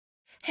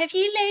Have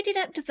you loaded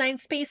up Design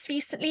Space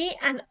recently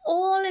and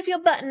all of your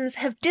buttons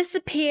have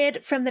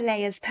disappeared from the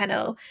Layers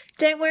panel?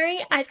 Don't worry,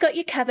 I've got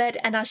you covered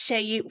and I'll show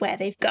you where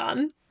they've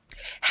gone.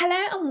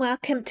 Hello and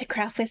welcome to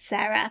Craft with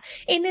Sarah.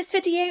 In this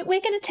video, we're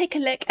going to take a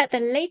look at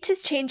the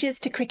latest changes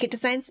to Cricut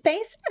Design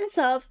Space as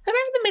of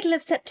around the middle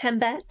of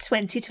September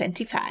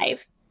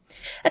 2025.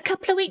 A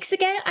couple of weeks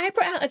ago, I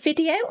brought out a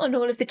video on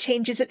all of the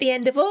changes at the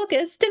end of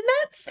August, and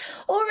that's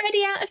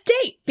already out of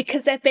date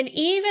because there have been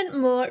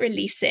even more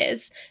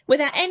releases.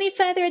 Without any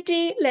further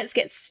ado, let's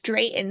get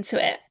straight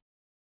into it.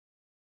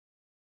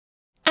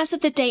 As of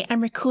the date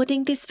I'm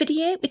recording this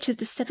video, which is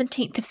the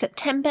 17th of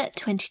September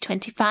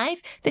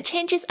 2025, the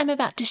changes I'm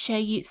about to show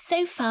you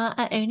so far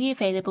are only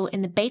available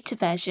in the beta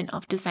version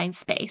of Design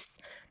Space.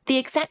 The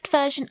exact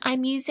version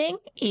I'm using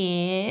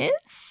is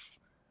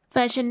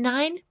version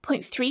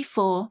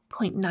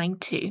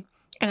 9.34.92,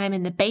 and I'm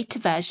in the beta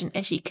version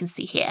as you can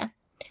see here.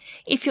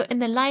 If you're in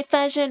the live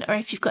version or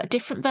if you've got a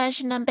different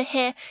version number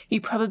here,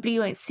 you probably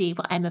won't see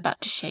what I'm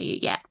about to show you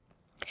yet.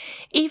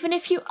 Even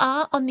if you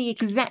are on the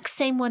exact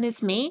same one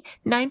as me,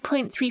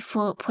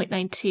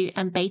 9.34.92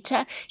 and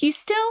beta, you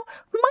still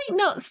might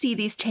not see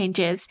these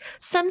changes.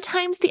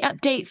 Sometimes the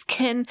updates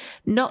can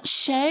not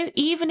show,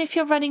 even if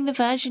you're running the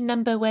version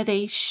number where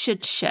they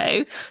should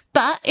show.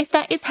 But if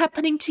that is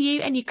happening to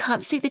you and you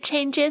can't see the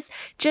changes,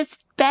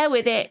 just bear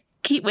with it,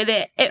 keep with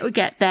it, it will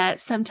get there.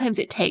 Sometimes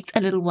it takes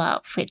a little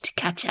while for it to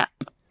catch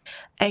up.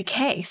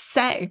 Okay,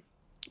 so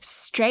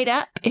straight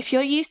up, if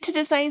you're used to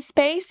Design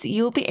Space,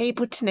 you'll be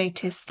able to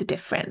notice the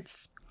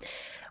difference.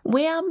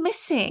 We are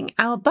missing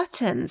our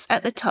buttons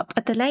at the top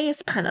of the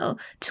Layers panel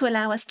to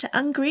allow us to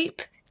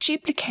ungroup,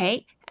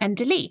 duplicate, and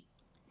delete.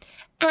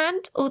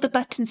 And all the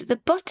buttons at the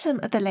bottom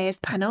of the Layers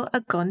panel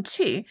are gone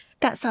too.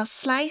 That's our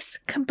slice,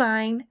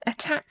 combine,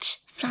 attach,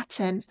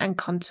 flatten, and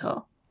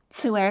contour.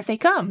 So where have they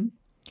gone?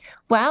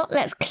 Well,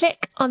 let's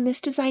click on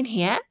this design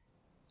here.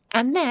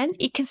 And then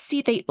you can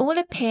see they all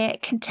appear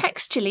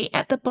contextually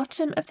at the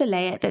bottom of the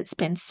layer that's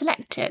been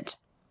selected.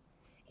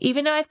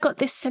 Even though I've got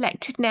this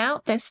selected now,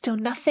 there's still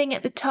nothing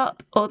at the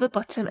top or the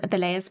bottom of the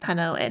Layers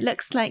panel. It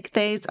looks like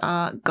those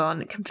are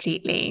gone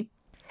completely.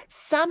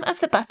 Some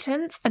of the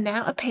buttons are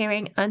now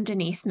appearing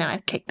underneath now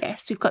I've clicked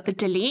this. We've got the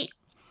delete,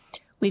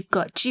 we've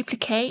got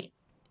duplicate,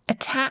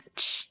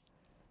 attach,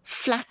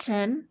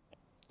 flatten,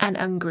 and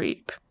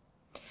ungroup.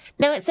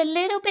 Now it's a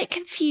little bit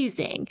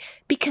confusing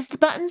because the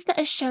buttons that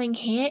are showing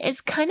here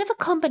is kind of a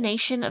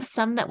combination of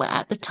some that were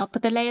at the top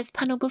of the Layers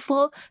panel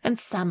before and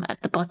some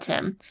at the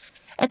bottom.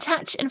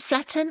 Attach and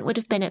flatten would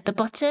have been at the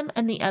bottom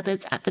and the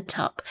others at the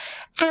top.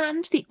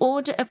 And the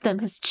order of them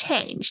has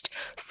changed.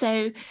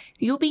 So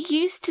you'll be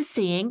used to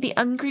seeing the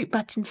ungroup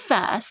button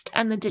first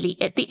and the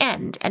delete at the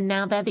end. And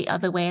now they're the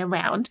other way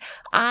around.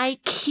 I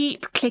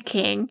keep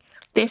clicking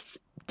this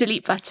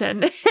delete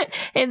button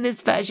in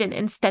this version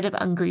instead of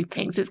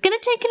ungrouping. So it's going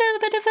to take a little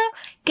bit of a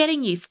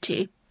getting used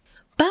to.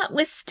 But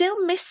we're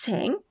still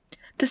missing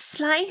the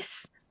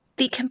slice,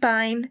 the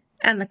combine,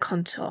 and the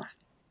contour.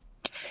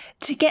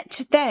 To get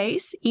to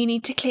those, you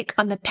need to click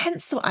on the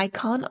pencil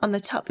icon on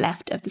the top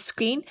left of the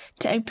screen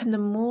to open the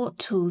More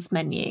Tools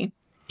menu.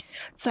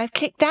 So I've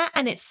clicked that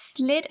and it's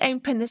slid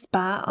open this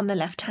bar on the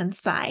left-hand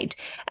side.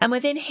 And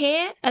within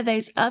here are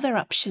those other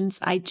options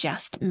I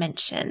just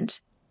mentioned.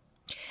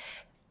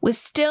 We're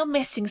still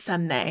missing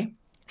some though.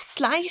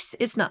 Slice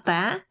is not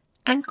there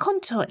and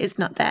contour is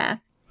not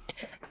there.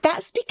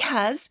 That's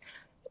because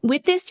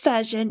with this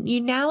version,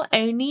 you now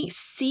only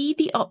see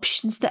the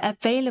options that are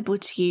available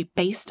to you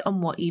based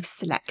on what you've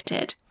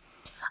selected.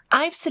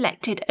 I've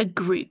selected a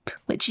group,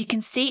 which you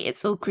can see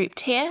it's all grouped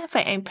here. If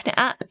I open it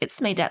up,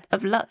 it's made up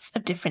of lots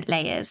of different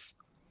layers.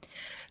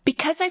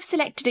 Because I've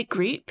selected a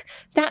group,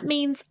 that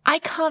means I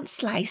can't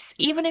slice.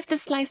 Even if the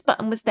slice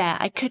button was there,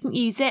 I couldn't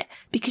use it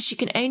because you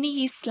can only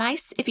use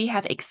slice if you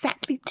have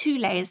exactly 2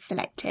 layers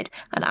selected,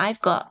 and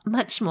I've got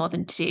much more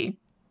than 2.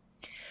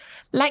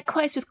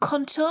 Likewise with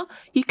contour,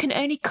 you can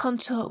only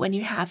contour when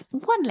you have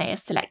 1 layer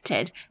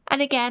selected,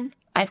 and again,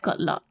 I've got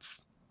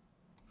lots.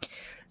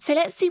 So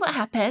let's see what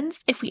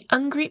happens if we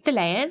ungroup the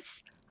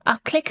layers. I'll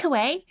click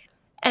away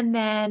and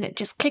then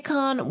just click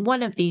on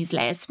one of these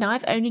layers. Now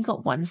I've only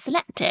got 1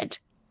 selected.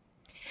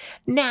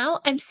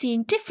 Now I'm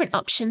seeing different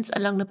options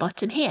along the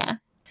bottom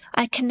here.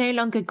 I can no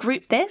longer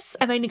group this.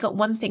 I've only got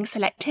 1 thing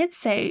selected,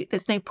 so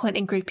there's no point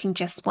in grouping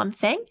just 1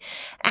 thing.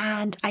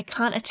 And I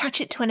can't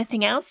attach it to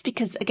anything else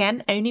because,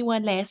 again, only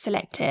 1 layer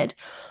selected.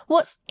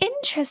 What's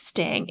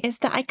interesting is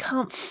that I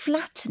can't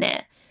flatten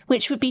it,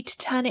 which would be to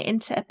turn it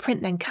into a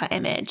print then cut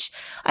image.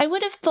 I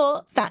would have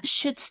thought that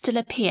should still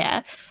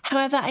appear.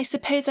 However, I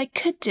suppose I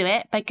could do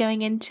it by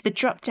going into the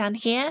drop down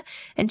here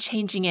and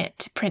changing it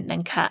to print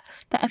then cut.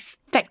 That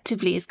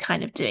effectively is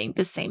kind of doing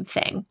the same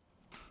thing.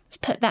 Let's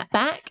put that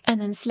back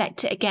and then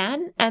select it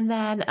again. And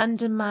then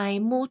under my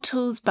More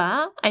Tools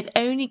bar, I've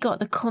only got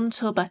the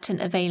contour button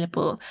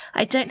available.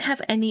 I don't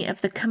have any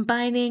of the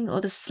combining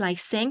or the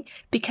slicing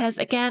because,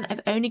 again,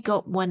 I've only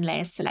got 1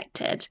 layer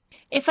selected.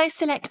 If I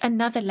select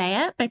another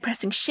layer by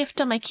pressing Shift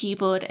on my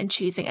keyboard and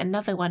choosing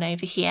another one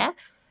over here,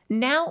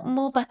 now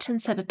more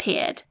buttons have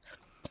appeared.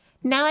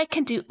 Now I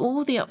can do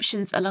all the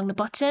options along the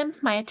bottom.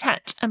 My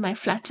attach and my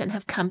flatten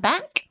have come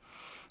back,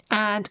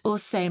 and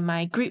also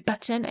my group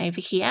button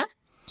over here.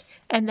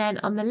 And then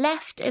on the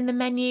left in the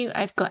menu,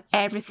 I've got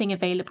everything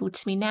available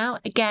to me now.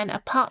 Again,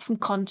 apart from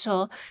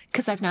contour,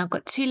 because I've now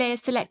got 2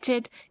 layers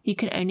selected, you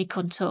can only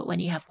contour when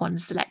you have 1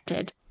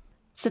 selected.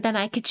 So then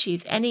I could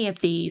choose any of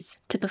these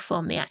to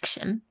perform the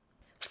action.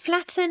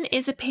 Flatten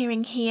is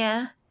appearing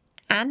here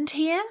and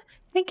here.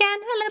 Again,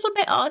 a little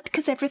bit odd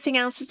because everything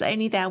else is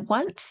only there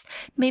once.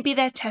 Maybe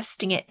they're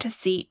testing it to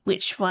see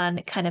which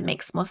one kind of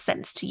makes more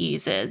sense to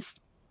users.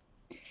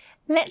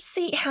 Let's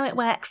see how it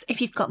works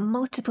if you've got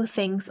multiple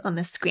things on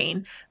the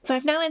screen. So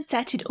I've now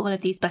inserted all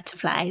of these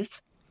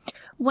butterflies.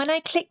 When I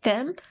click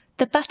them,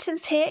 the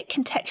buttons here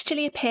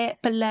contextually appear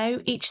below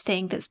each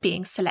thing that's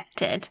being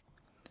selected.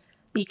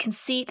 You can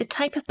see the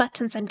type of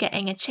buttons I'm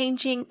getting are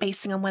changing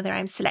based on whether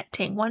I'm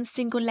selecting one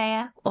single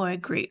layer or a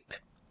group.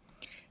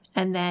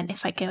 And then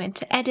if I go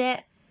into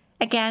edit,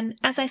 again,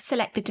 as I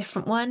select the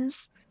different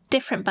ones,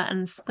 different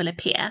buttons will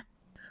appear.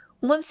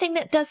 One thing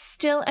that does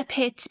still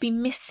appear to be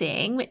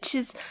missing, which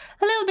is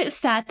a little bit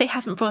sad they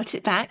haven't brought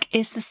it back,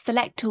 is the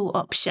select all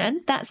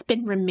option. That's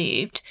been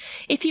removed.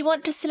 If you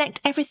want to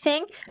select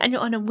everything and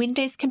you're on a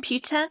Windows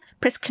computer,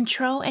 press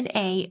Ctrl and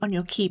A on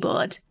your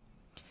keyboard.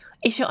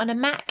 If you're on a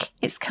Mac,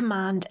 it's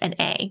Command and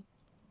A.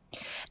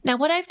 Now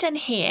what I've done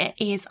here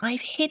is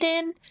I've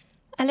hidden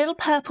a little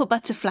purple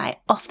butterfly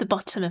off the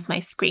bottom of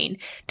my screen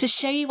to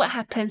show you what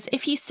happens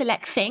if you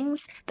select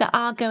things that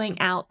are going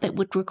out that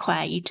would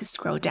require you to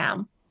scroll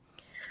down.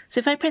 So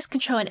if I press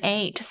Ctrl and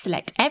A to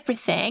select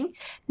everything,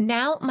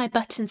 now my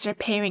buttons are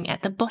appearing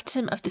at the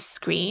bottom of the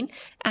screen,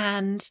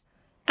 and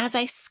as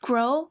I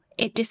scroll,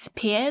 it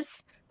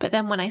disappears, but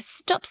then when I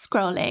stop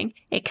scrolling,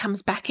 it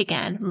comes back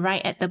again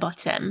right at the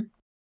bottom.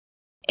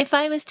 If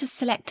I was to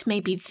select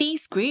maybe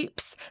these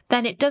groups,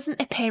 then it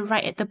doesn't appear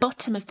right at the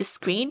bottom of the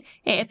screen,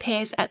 it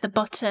appears at the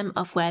bottom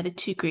of where the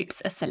 2 groups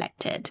are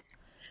selected.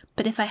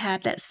 But if I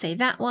had, let's say,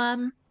 that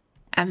one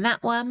and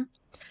that one,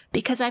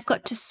 because I've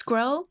got to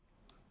scroll,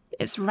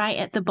 it's right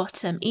at the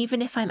bottom,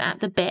 even if I'm at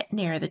the bit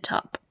nearer the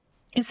top.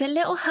 It's a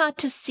little hard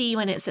to see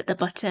when it's at the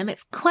bottom.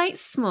 It's quite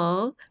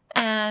small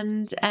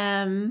and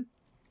a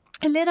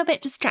little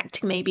bit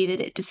distracting maybe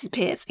that it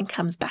disappears and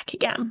comes back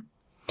again.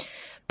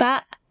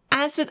 But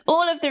as with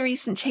all of the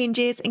recent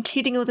changes,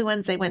 including all the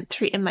ones I went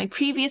through in my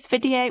previous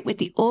video with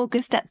the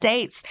August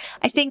updates,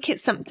 I think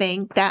it's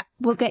something that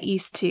we'll get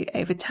used to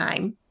over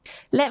time.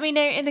 Let me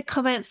know in the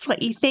comments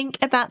what you think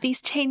about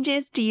these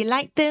changes. Do you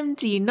like them?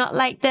 Do you not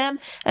like them?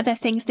 Are there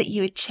things that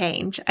you would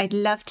change? I'd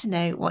love to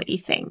know what you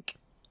think.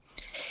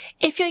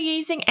 If you're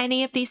using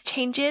any of these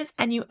changes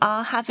and you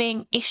are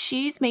having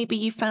issues, maybe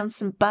you found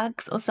some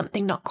bugs or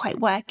something not quite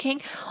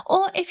working,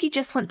 or if you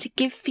just want to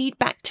give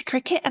feedback to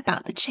Cricut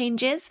about the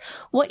changes,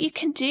 what you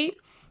can do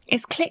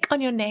is click on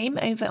your name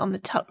over on the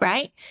top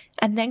right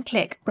and then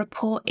click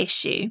Report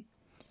Issue.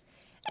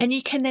 And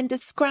you can then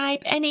describe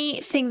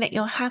anything that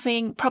you're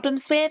having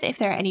problems with, if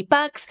there are any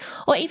bugs,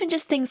 or even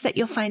just things that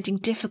you're finding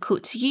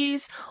difficult to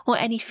use, or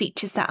any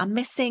features that are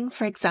missing,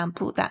 for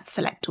example, that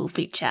select all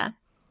feature.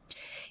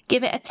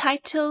 Give it a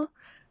title,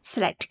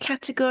 select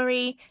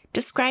category,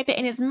 describe it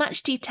in as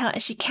much detail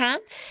as you can,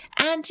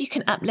 and you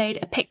can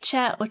upload a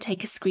picture or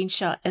take a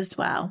screenshot as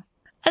well.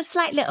 A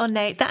slight little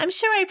note that I'm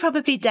sure I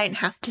probably don't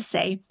have to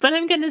say, but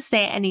I'm going to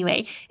say it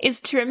anyway, is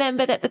to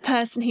remember that the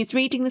person who's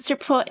reading this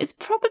report is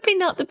probably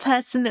not the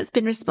person that's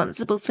been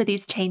responsible for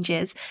these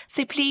changes,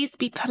 so please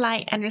be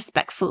polite and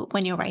respectful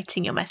when you're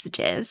writing your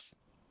messages.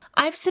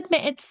 I've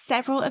submitted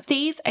several of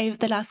these over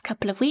the last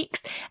couple of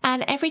weeks,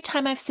 and every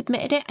time I've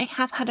submitted it, I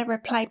have had a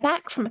reply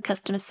back from a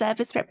customer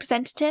service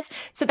representative.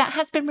 So that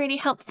has been really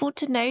helpful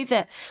to know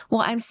that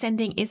what I'm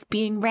sending is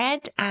being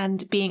read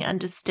and being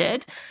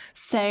understood.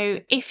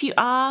 So if you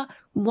are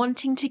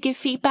wanting to give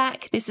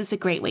feedback, this is a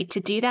great way to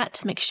do that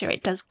to make sure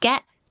it does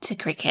get to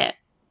Cricut.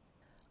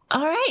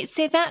 All right,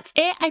 so that's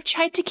it. I've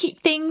tried to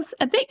keep things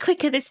a bit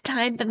quicker this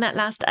time than that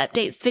last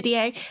updates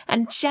video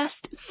and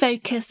just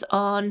focus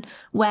on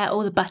where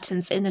all the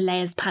buttons in the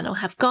layers panel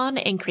have gone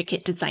in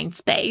Cricut Design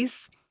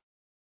Space.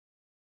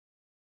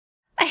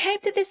 I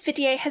hope that this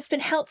video has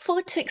been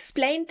helpful to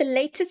explain the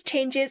latest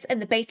changes in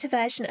the beta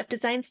version of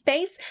Design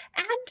Space,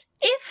 and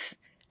if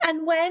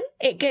and when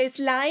it goes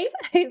live,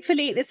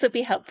 hopefully this will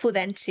be helpful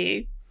then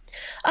too.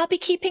 I'll be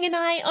keeping an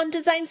eye on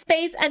Design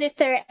Space, and if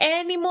there are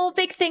any more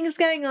big things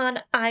going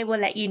on, I will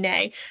let you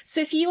know. So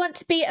if you want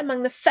to be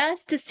among the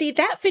first to see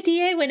that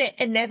video when it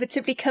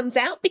inevitably comes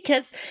out,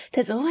 because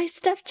there's always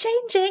stuff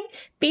changing,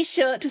 be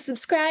sure to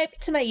subscribe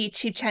to my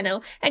YouTube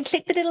channel and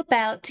click the little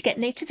bell to get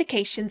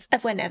notifications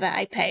of whenever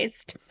I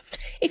post.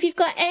 If you've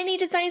got any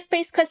Design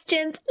Space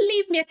questions,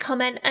 leave me a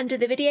comment under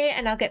the video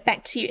and I'll get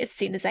back to you as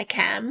soon as I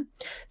can.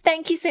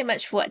 Thank you so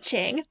much for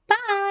watching.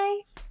 Bye!